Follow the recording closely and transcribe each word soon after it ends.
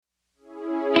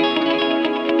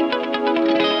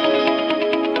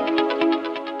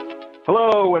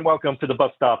Hello and welcome to the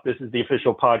Bus Stop. This is the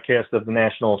official podcast of the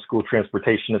National School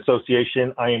Transportation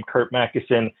Association. I am Kurt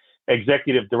Mackison,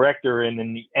 Executive Director, and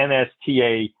in the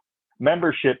NSTA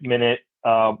Membership Minute,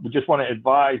 we just want to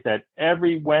advise that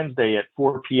every Wednesday at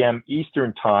 4 p.m.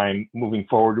 Eastern Time moving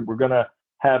forward, we're going to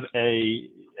have an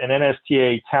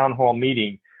NSTA Town Hall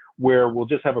meeting where we'll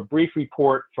just have a brief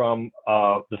report from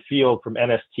the field from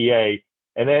NSTA,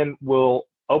 and then we'll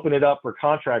open it up for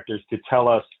contractors to tell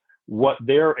us what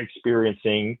they're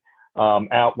experiencing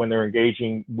out when they're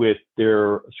engaging with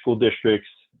their school districts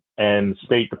and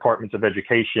state departments of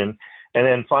education. And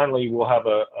then finally, we'll have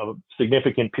a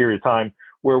significant period of time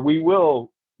where we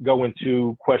will go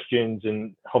into questions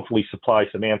and hopefully supply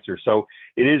some answers. So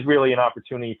it is really an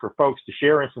opportunity for folks to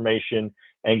share information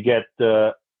and get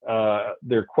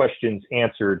their questions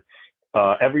answered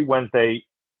every Wednesday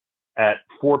at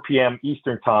 4 p.m.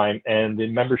 Eastern Time, and the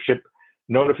membership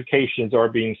notifications are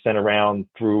being sent around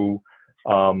through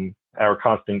our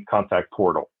constant contact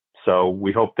portal. So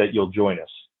we hope that you'll join us.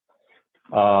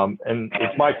 And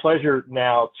it's my pleasure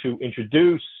now to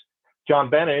introduce John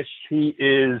Benish. He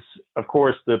is, of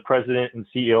course, the president and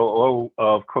COO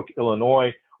of Cook,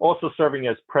 Illinois, also serving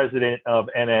as president of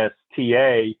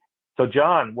NSTA. So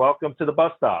John, welcome to the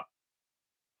Bus Stop.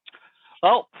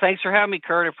 Well, thanks for having me,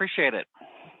 Kurt. I appreciate it.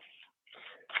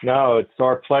 No, it's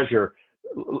our pleasure.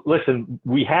 Listen,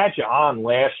 we had you on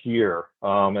last year,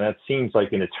 and that seems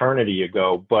like an eternity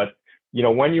ago. But, you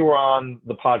know, when you were on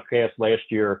the podcast last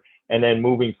year and then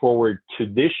moving forward to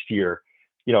this year,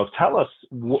 you know, tell us,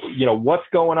 you know, what's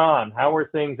going on? How are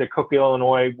things at Cook,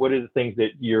 Illinois? What are the things that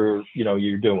you're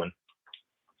doing?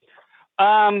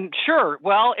 Sure.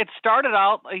 Well, it started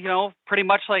out, pretty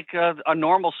much like a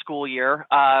normal school year.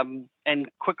 And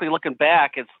quickly looking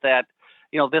back, it's that,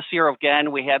 this year,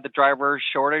 again, we had the driver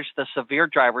shortage, the severe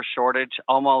driver shortage,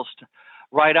 almost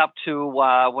right up to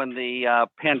when the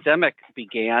pandemic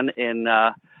began in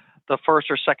the first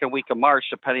or second week of March,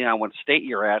 depending on what state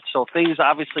you're at. So things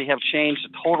obviously have changed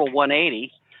a total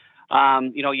 180.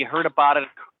 You heard about it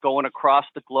going across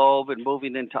the globe and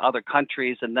moving into other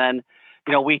countries. And then,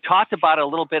 we talked about it a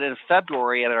little bit in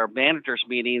February at our managers'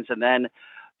 meetings. And then,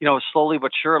 slowly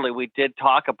but surely, we did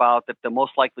talk about that the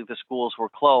most likely the schools were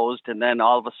closed. And then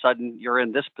all of a sudden you're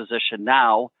in this position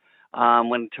now,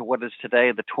 when to what is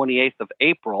today, the 28th of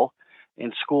April,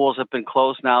 and schools have been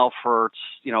closed now for,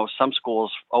 some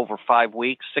schools over 5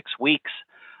 weeks, 6 weeks.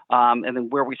 And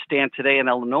then where we stand today in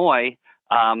Illinois,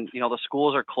 the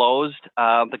schools are closed.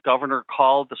 The governor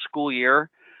called the school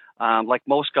year, like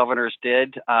most governors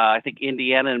did. I think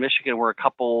Indiana and Michigan were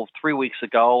 3 weeks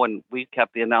ago, and we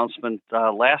kept the announcement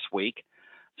last week.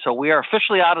 So we are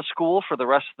officially out of school for the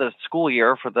rest of the school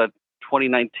year, for the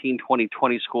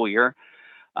 2019-2020 school year.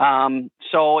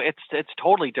 So it's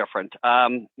totally different.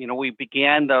 We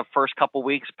began the first couple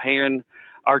weeks paying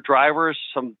our drivers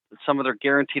some of their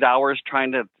guaranteed hours,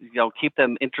 trying to keep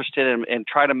them interested and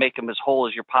try to make them as whole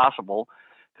as possible.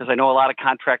 Because I know a lot of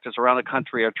contractors around the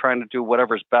country are trying to do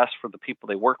whatever's best for the people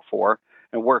they work for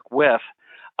and work with.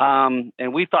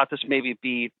 And we thought this maybe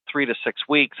be 3 to 6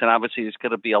 weeks, and obviously it's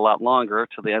going to be a lot longer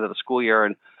to the end of the school year,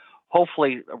 and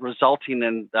hopefully resulting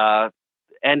in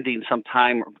ending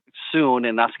sometime soon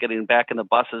and us getting back in the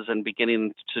buses and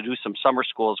beginning to do some summer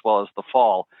school as well as the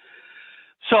fall.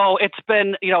 So it's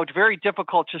been, very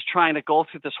difficult just trying to go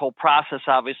through this whole process.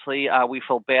 Obviously, we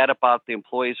feel bad about the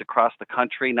employees across the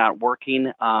country not working,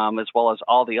 as well as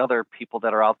all the other people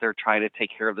that are out there trying to take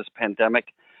care of this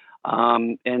pandemic.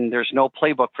 And there's no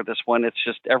playbook for this one. It's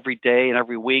just every day and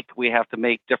every week we have to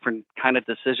make different kind of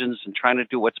decisions and trying to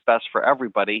do what's best for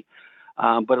everybody.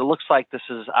 But it looks like this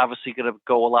is obviously going to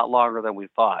go a lot longer than we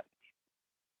thought.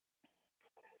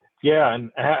 Yeah,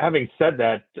 and having said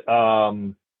that,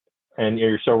 and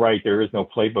you're so right, there is no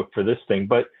playbook for this thing.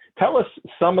 But tell us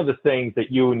some of the things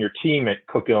that you and your team at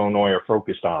Cook, Illinois are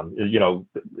focused on,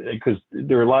 because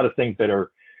there are a lot of things that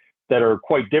are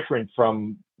quite different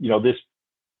from, this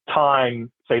time,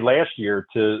 say last year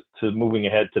to moving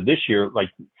ahead to this year. Like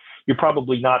you're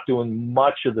probably not doing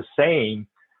much of the same,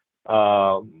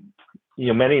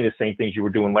 many of the same things you were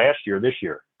doing last year, this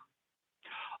year.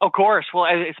 Of course. Well,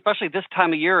 especially this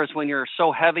time of year is when you're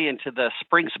so heavy into the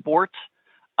spring sports.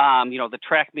 The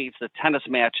track meets, the tennis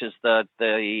matches,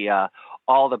 the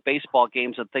all the baseball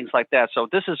games and things like that. So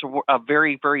this is a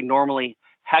very, very normally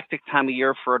hectic time of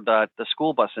year for the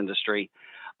school bus industry.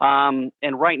 And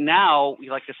right now,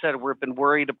 like I said, we've been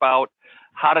worried about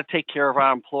how to take care of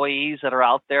our employees that are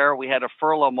out there. We had to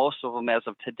furlough most of them as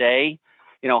of today.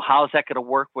 How is that going to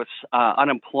work with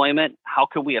unemployment? How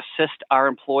can we assist our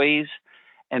employees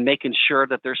and making sure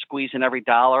that they're squeezing every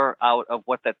dollar out of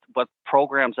what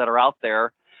programs that are out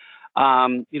there?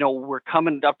 We're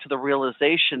coming up to the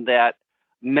realization that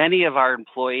many of our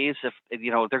employees, if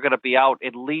they're going to be out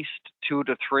at least 2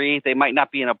 to 3, they might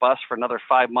not be in a bus for another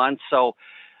 5 months. So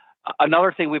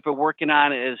another thing we've been working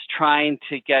on is trying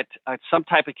to get some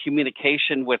type of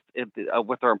communication with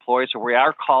our employees. So we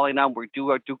are calling them. We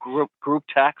do group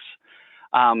texts.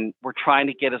 We're trying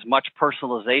to get as much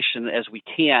personalization as we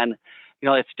can.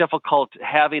 It's difficult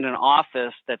having an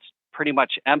office that's pretty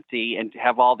much empty and to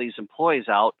have all these employees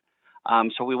out.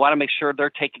 So we want to make sure they're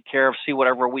taken care of, see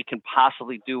whatever we can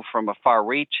possibly do from a far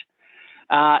reach.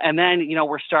 And then,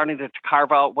 we're starting to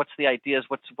carve out what's the ideas,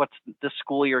 what's this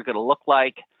school year going to look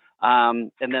like.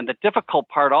 And then the difficult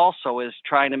part also is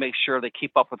trying to make sure they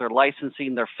keep up with their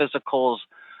licensing, their physicals,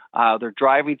 their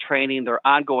driving training, their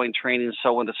ongoing training.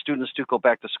 So when the students do go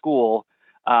back to school,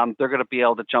 they're going to be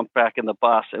able to jump back in the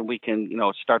bus and we can,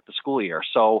 start the school year.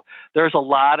 So there's a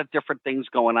lot of different things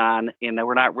going on, and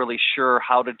we're not really sure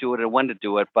how to do it and when to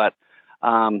do it. But,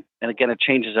 and again, it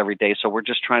changes every day. So we're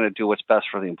just trying to do what's best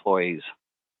for the employees.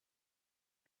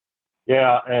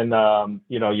 Yeah. And,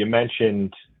 you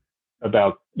mentioned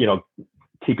about,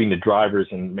 keeping the drivers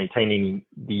and maintaining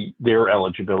their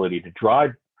eligibility to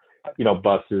drive,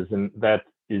 buses. And that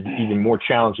is even more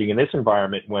challenging in this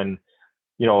environment when,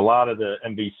 a lot of the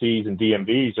MVCs and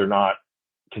DMVs are not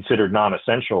considered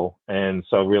non-essential. And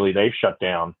so really they've shut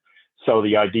down. So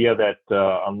the idea that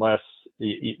unless,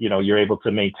 you're able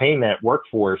to maintain that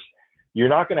workforce, you're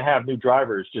not going to have new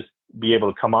drivers just be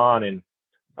able to come on and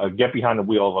get behind the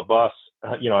wheel of a bus,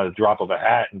 at a drop of a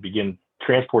hat and begin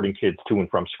transporting kids to and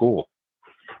from school.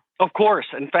 Of course.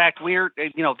 In fact, we figure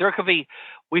there's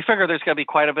going to be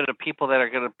quite a bit of people that are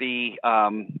going to be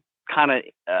kind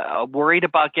of worried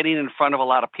about getting in front of a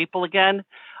lot of people again.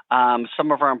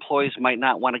 Some of our employees might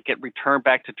not want to get returned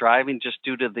back to driving just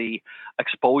due to the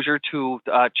exposure to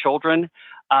children.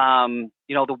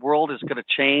 The world is going to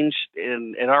change,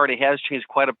 and it already has changed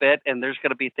quite a bit, and there's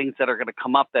going to be things that are going to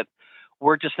come up that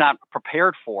we're just not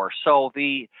prepared for. So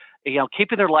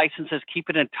keeping their licenses,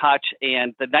 keeping in touch.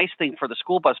 And the nice thing for the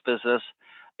school bus business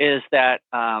is that,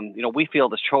 we feel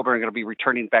the children are going to be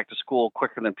returning back to school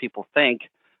quicker than people think.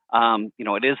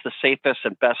 It is the safest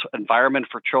and best environment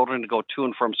for children to go to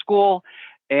and from school.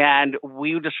 And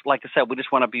we just, like I said, we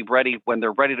just want to be ready when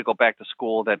they're ready to go back to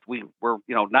school, that we're,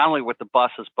 not only with the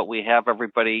buses, but we have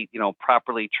everybody,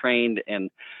 properly trained and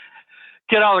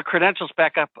get all the credentials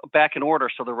back in order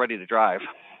so they're ready to drive.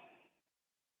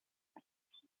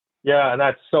 Yeah, and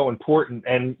that's so important.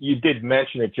 And you did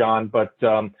mention it, John, but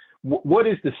what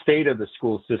is the state of the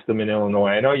school system in Illinois?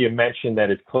 I know you mentioned that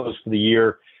it's closed for the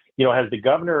year. Has the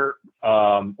governor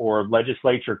or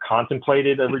legislature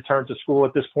contemplated a return to school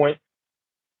at this point?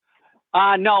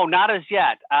 No, not as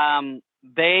yet.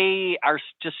 They are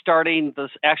just starting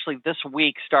this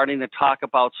week, starting to talk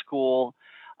about school,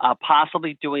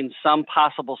 possibly doing some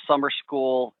possible summer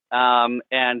school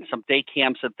and some day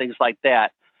camps and things like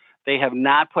that. They have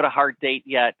not put a hard date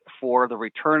yet for the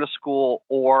return to school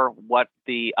or what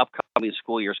the upcoming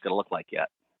school year is going to look like yet.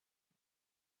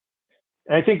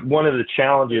 And I think one of the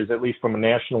challenges, at least from a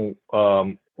national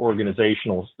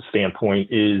organizational standpoint,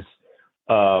 is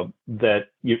that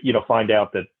you find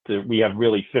out that we have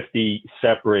really 50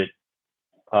 separate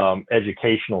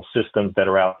educational systems that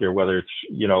are out there, whether it's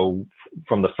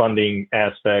from the funding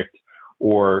aspect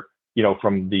or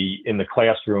from in the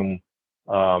classroom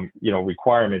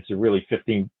requirements. Are really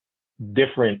 15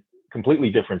 completely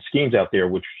different schemes out there,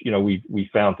 which we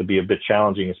found to be a bit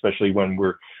challenging, especially when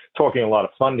we're talking a lot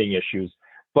of funding issues.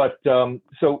 But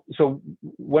so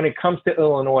when it comes to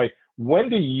Illinois, when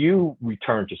do you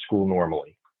return to school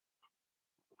normally?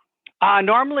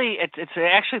 Normally, it's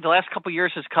actually the last couple of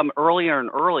years has come earlier and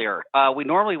earlier. We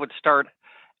normally would start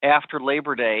after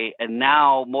Labor Day, and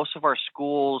now most of our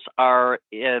schools are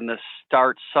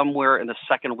start somewhere in the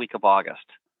second week of August.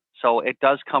 So it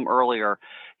does come earlier.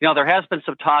 There has been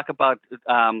some talk about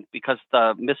because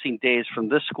the missing days from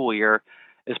this school year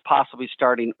is possibly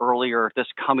starting earlier this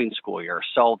coming school year.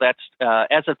 So that's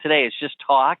as of today, it's just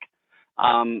talk.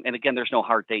 And again, there's no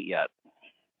hard date yet.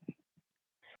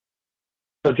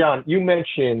 So, John, you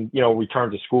mentioned,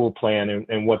 return to school plan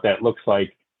and what that looks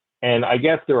like. And I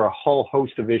guess there are a whole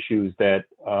host of issues that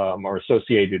are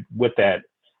associated with that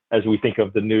as we think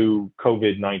of the new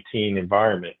COVID-19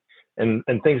 environment and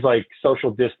things like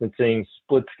social distancing,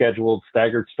 split scheduled,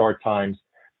 staggered start times.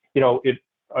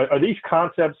 Are these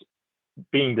concepts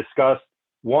being discussed,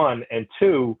 one, and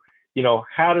two,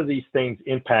 how do these things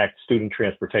impact student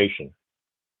transportation?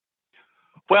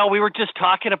 Well, we were just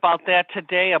talking about that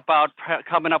today, about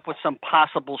coming up with some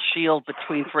possible shield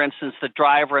between, for instance, the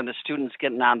driver and the students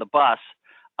getting on the bus.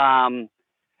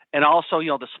 and also,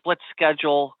 the split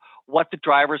schedule, what the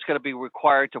driver's going to be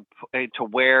required to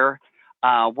wear,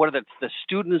 what are the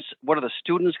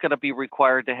students going to be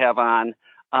required to have on,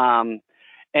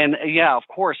 and yeah, of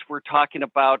course, we're talking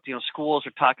about, schools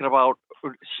are talking about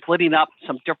splitting up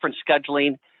some different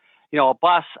scheduling.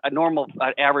 A normal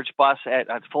average bus at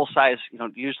full size,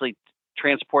 usually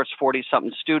transports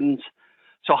 40-something students.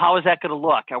 So how is that going to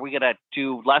look? Are we going to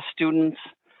do less students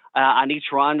on each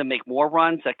run to make more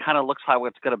runs? That kind of looks how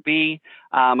it's going to be.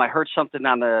 I heard something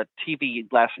on the TV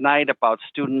last night about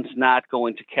students not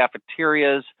going to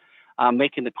cafeterias,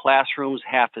 making the classrooms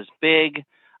half as big,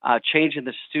 changing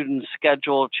the student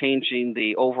schedule, changing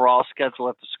the overall schedule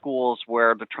at the schools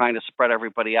where they're trying to spread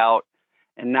everybody out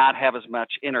and not have as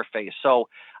much interface. So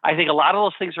I think a lot of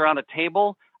those things are on the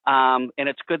table. And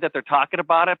it's good that they're talking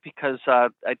about it because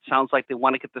it sounds like they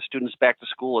want to get the students back to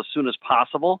school as soon as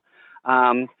possible.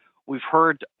 We've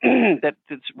heard that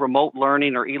it's remote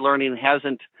learning or e-learning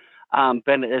hasn't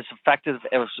been as effective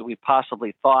as we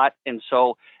possibly thought. And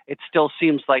so it still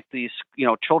seems like these,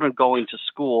 children going to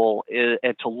school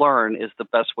and to learn is the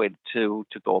best way to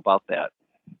go about that.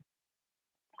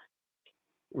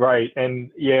 Right.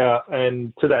 And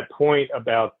and to that point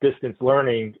about distance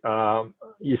learning,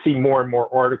 you see more and more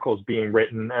articles being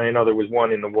written. And I know there was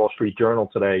one in the Wall Street Journal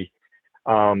today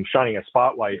shining a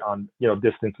spotlight on,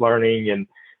 distance learning and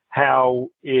how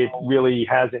it really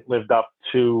hasn't lived up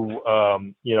to,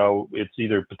 its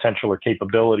either potential or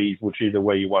capabilities, which either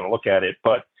way you want to look at it.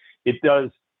 But it does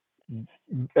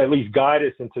at least guide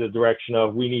us into the direction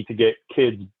of we need to get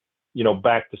kids,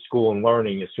 back to school and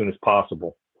learning as soon as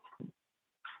possible.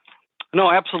 No,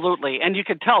 absolutely. And you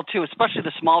can tell, too, especially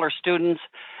the smaller students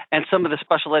and some of the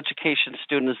special education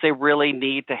students, they really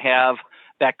need to have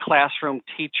that classroom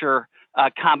teacher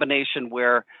combination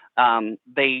where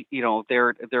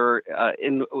they're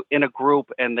in a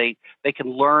group and they can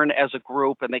learn as a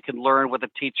group and they can learn with a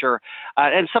teacher.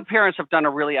 And some parents have done a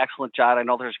really excellent job. I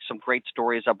know there's some great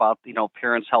stories about,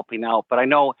 parents helping out. But I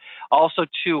know also,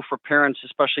 too, for parents,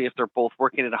 especially if they're both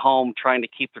working at home, trying to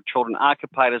keep their children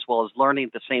occupied as well as learning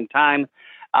at the same time,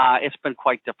 it's been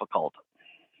quite difficult.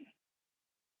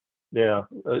 Yeah,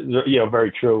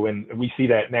 very true. And we see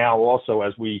that now also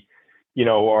as we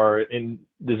are in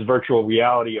this virtual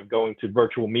reality of going to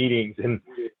virtual meetings and,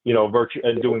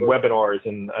 and doing webinars.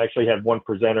 And I actually had one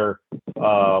presenter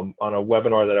on a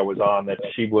webinar that I was on that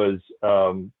she was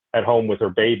at home with her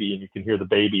baby, and you can hear the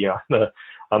baby on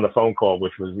the phone call,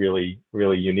 which was really,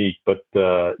 really unique. But,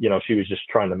 she was just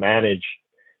trying to manage,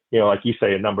 like you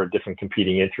say, a number of different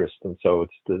competing interests. And so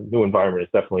the new environment is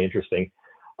definitely interesting.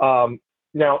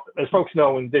 Now, as folks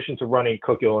know, in addition to running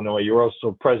Cook, Illinois, you're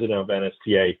also president of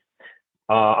NSTA.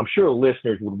 I'm sure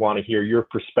listeners would want to hear your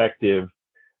perspective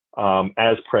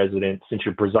as president, since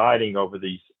you're presiding over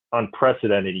these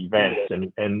unprecedented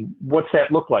events, and what's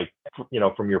that look like,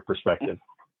 from your perspective?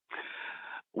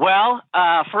 Well,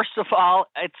 first of all,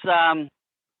 it's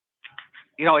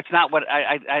it's not what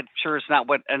I'm sure it's not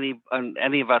what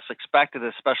any of us expected,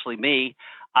 especially me.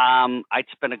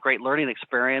 It's been a great learning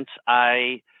experience.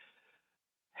 I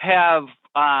have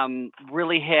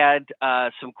really had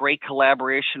some great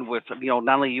collaboration with, not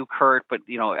only you, Kurt, but,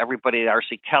 everybody at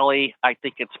RC Kelly. I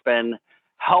think it's been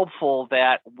helpful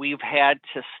that we've had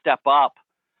to step up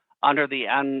under the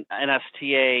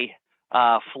NSTA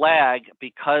flag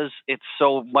because it's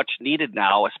so much needed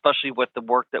now, especially with the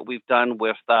work that we've done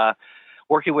with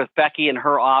working with Becky in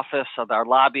her office, our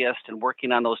lobbyist, and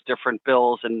working on those different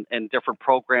bills and different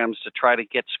programs to try to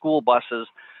get school buses,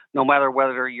 no matter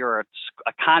whether you're a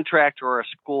contractor or a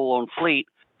school-owned fleet,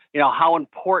 how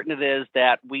important it is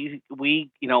that we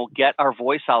get our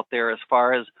voice out there as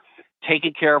far as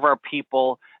taking care of our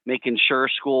people, making sure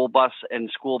school bus and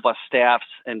school bus staffs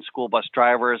and school bus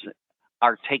drivers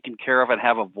are taken care of and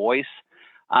have a voice.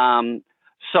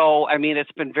 So, I mean,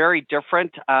 it's been very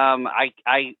different.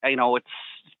 It's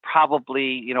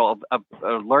probably, a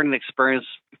learning experience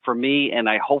for me, and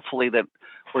hopefully that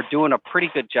we're doing a pretty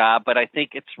good job, but I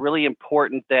think it's really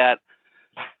important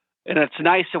and it's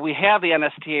nice that we have the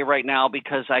NSTA right now,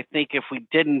 because I think if we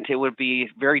didn't, it would be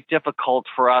very difficult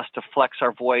for us to flex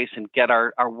our voice and get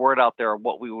our word out there of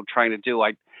what we were trying to do.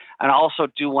 I also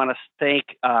do want to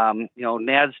thank,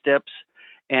 NASDIPS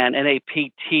and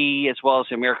NAPT, as well as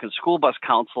the American School Bus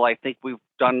Council. I think we've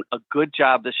done a good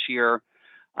job this year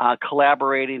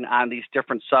collaborating on these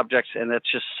different subjects, and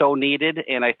it's just so needed.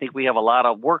 And I think we have a lot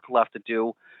of work left to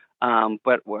do.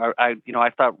 But I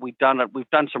thought we've done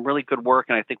some really good work,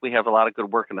 and I think we have a lot of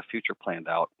good work in the future planned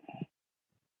out.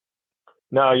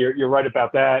 No, you're right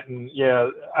about that. And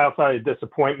outside of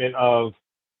disappointment of,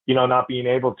 not being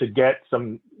able to get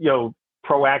some,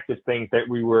 proactive things that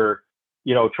we were,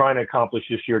 trying to accomplish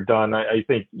this year done. I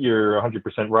think you're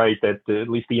 100% right that at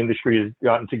least the industry has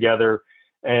gotten together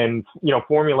and,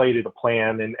 formulated a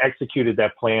plan and executed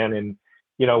that plan. And,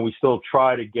 we still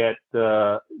try to get,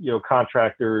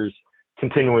 contractors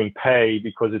continuing pay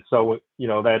because it's so,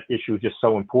 that issue is just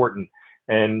so important.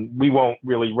 And we won't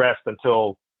really rest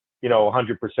until,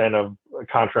 100% of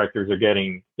contractors are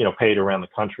getting, paid around the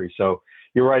country. So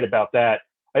you're right about that.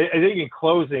 I think in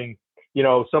closing,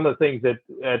 some of the things that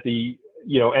at the,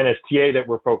 NSTA that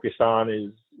we're focused on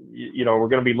is, we're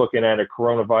going to be looking at a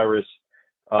coronavirus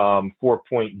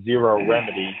 4.0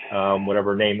 remedy,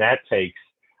 whatever name that takes.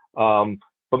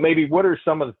 But maybe what are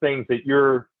some of the things that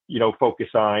you're,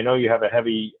 focused on? I know you have a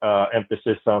heavy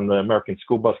emphasis on the American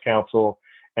School Bus Council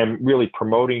and really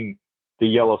promoting the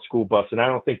yellow school bus. And I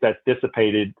don't think that's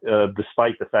dissipated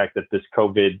despite the fact that this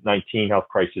COVID-19 health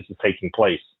crisis is taking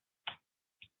place.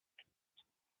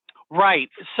 Right.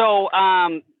 So,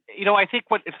 I think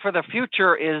what for the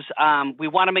future is we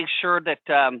want to make sure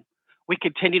that we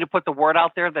continue to put the word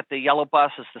out there that the yellow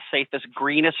bus is the safest,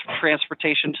 greenest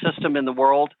transportation system in the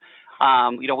world.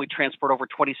 We transport over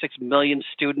 26 million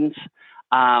students.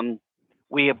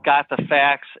 We have got the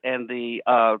facts and the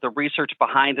research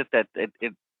behind it that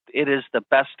it is the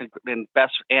best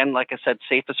and, like I said,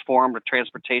 safest form of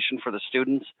transportation for the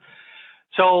students.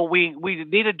 So we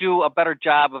need to do a better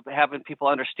job of having people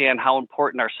understand how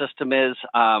important our system is.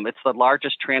 It's the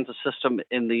largest transit system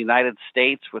in the United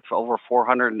States with over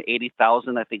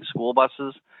 480,000, I think, school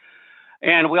buses.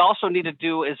 And we also need to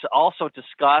do is also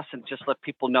discuss and just let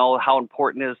people know how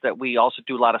important it is that we also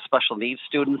do a lot of special needs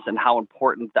students and how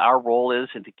important our role is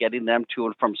into getting them to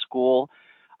and from school.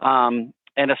 And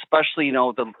especially,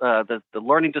 the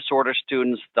learning disorder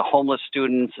students, the homeless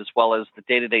students, as well as the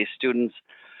day-to-day students,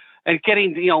 and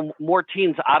getting, more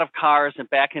teens out of cars and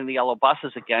back in the yellow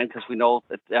buses again, because we know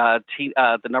that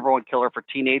the number one killer for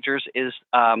teenagers is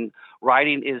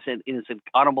riding is in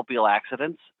automobile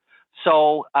accidents.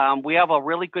 So we have a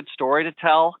really good story to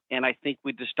tell, and I think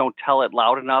we just don't tell it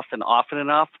loud enough and often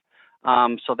enough.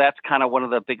 So that's kind of one of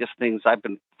the biggest things I've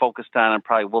been focused on and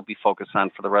probably will be focused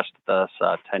on for the rest of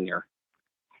this tenure.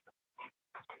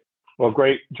 Well,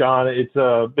 great, John. It's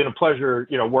been a pleasure,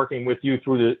 working with you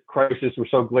through the crisis. We're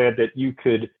so glad that you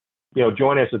could,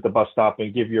 join us at the bus stop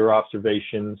and give your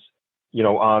observations,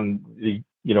 on the,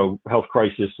 health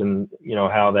crisis and,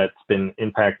 how that's been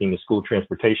impacting the school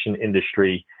transportation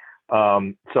industry.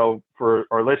 So for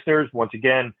our listeners, once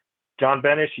again, John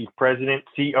Benish, he's president,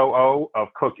 COO of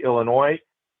Cook, Illinois,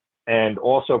 and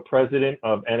also president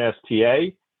of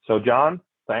NSTA. So, John,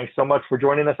 thanks so much for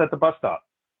joining us at the bus stop.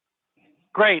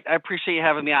 Great. I appreciate you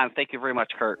having me on. Thank you very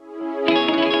much, Kurt.